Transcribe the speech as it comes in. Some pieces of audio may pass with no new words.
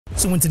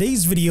So in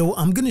today's video,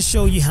 I'm going to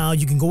show you how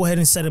you can go ahead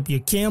and set up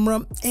your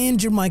camera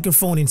and your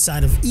microphone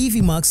inside of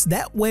Evmux.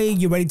 That way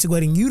you're ready to go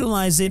ahead and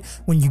utilize it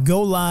when you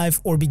go live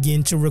or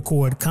begin to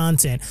record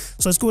content.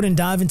 So let's go ahead and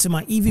dive into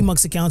my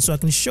Evmux account so I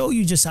can show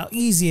you just how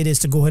easy it is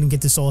to go ahead and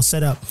get this all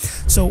set up.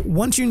 So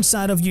once you're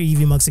inside of your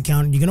Evmux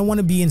account, you're going to want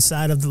to be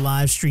inside of the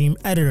live stream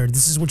editor.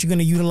 This is what you're going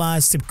to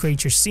utilize to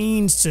create your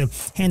scenes, to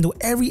handle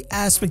every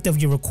aspect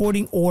of your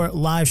recording or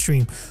live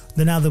stream.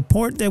 Now the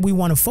part that we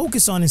want to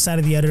focus on inside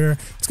of the editor,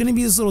 it's going to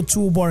be this little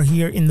toolbar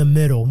here in the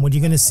middle, where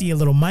you're going to see a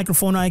little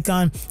microphone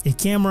icon, a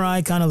camera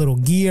icon, a little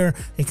gear,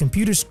 a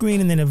computer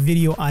screen, and then a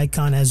video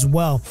icon as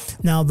well.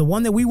 Now the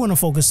one that we want to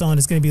focus on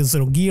is going to be this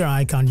little gear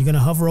icon. You're going to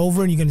hover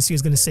over and you're going to see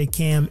it's going to say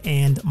cam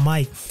and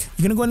mic.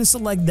 You're going to go ahead and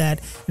select that,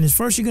 and the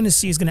first you're going to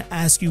see is going to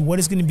ask you what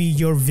is going to be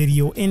your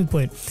video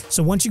input.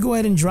 So once you go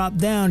ahead and drop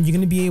down, you're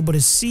going to be able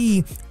to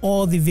see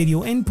all the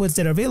video inputs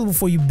that are available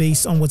for you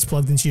based on what's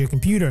plugged into your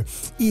computer.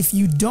 If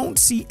you don't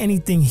see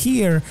anything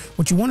here,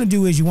 what you want to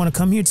do is you want to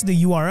come here to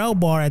the URL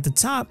bar at the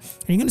top,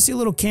 and you're going to see a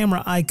little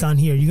camera icon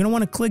here. You're going to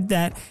want to click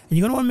that, and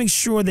you're going to want to make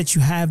sure that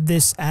you have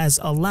this as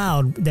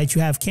allowed, that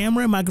you have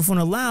camera and microphone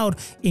allowed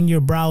in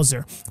your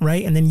browser,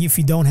 right? And then if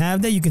you don't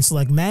have that, you can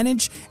select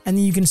manage, and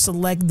then you can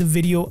select the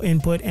video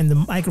input and the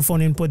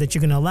microphone input that you're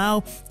going to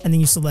allow, and then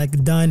you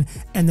select done,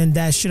 and then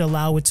that should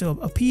allow it to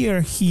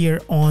appear here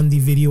on the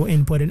video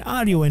input and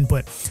audio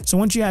input. So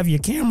once you have your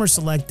camera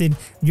selected,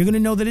 you're going to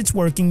know that it's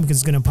working because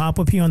it's going to pop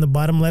up here on the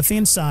bottom left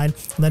hand side,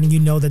 letting you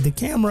know that the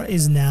camera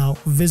is now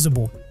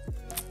visible.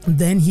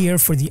 Then here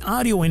for the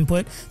audio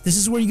input, this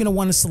is where you're going to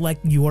want to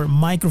select your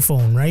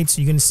microphone, right?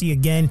 So you're going to see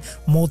again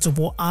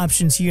multiple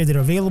options here that are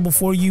available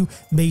for you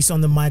based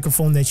on the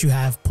microphone that you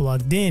have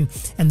plugged in.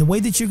 And the way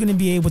that you're going to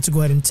be able to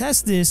go ahead and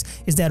test this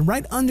is that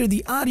right under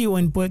the audio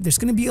input, there's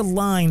going to be a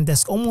line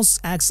that's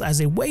almost acts as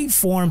a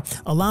waveform,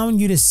 allowing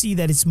you to see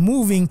that it's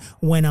moving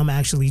when I'm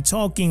actually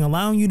talking,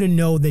 allowing you to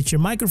know that your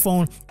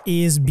microphone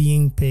is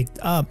being picked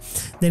up.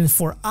 Then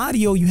for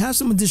audio, you have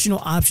some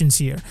additional options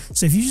here.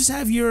 So if you just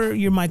have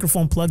your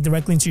microphone plugged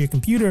directly into your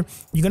computer,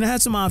 you're going to have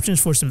some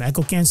options for some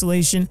echo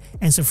cancellation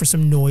and so for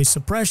some noise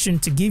suppression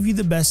to give you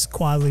the best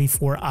quality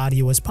for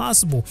audio as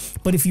possible.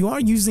 But if you are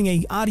using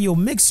a audio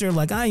mixer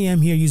like I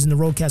am here using the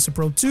Rodecaster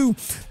Pro 2,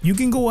 you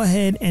can go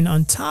ahead and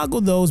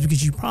untoggle those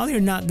because you probably are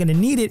not going to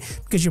need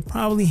it because you're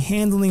probably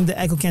handling the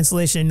echo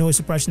cancellation and noise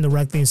suppression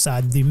directly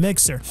inside the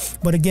mixer.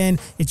 But again,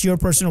 it's your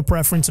personal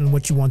preference on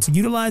what you want to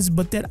utilize,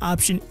 but that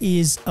option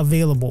is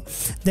available.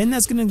 Then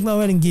that's going to go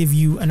ahead and give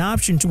you an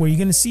option to where you're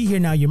going to see here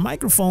now your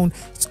microphone.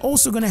 It's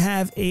also going to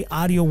have a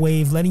audio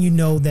wave letting you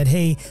know that,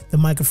 hey, the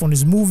microphone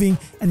is moving,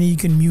 and then you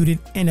can mute it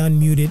and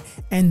unmute it.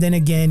 And then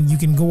again, you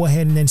can go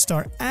ahead and then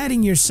start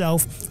adding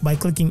yourself by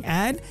clicking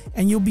add,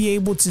 and you'll be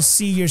able to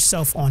see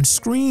yourself on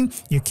screen.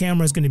 Your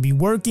camera is going to be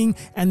working,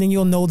 and then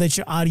you'll know that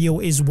your audio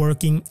is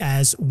working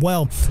as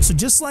well. So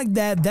just like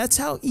that, that's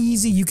how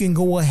easy you can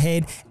go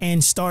ahead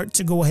and start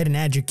to go ahead and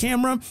add your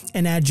camera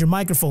and add your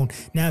microphone.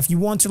 Now, if you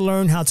want to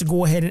learn how to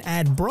go ahead and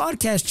add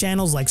broadcast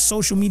channels like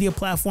social media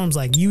platforms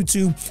like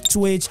YouTube,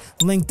 Twitch,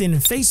 LinkedIn, and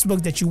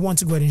Facebook that you want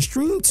to go ahead and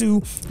stream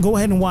to, go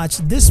ahead and watch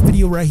this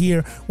video right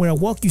here where I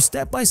walk you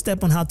step by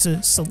step on how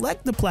to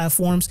select the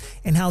platforms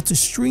and how to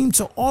stream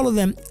to all of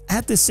them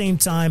at the same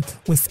time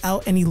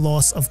without any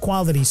loss of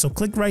quality. So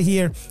click right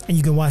here and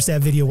you can watch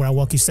that video where I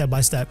walk you step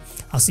by step.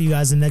 I'll see you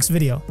guys in the next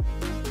video.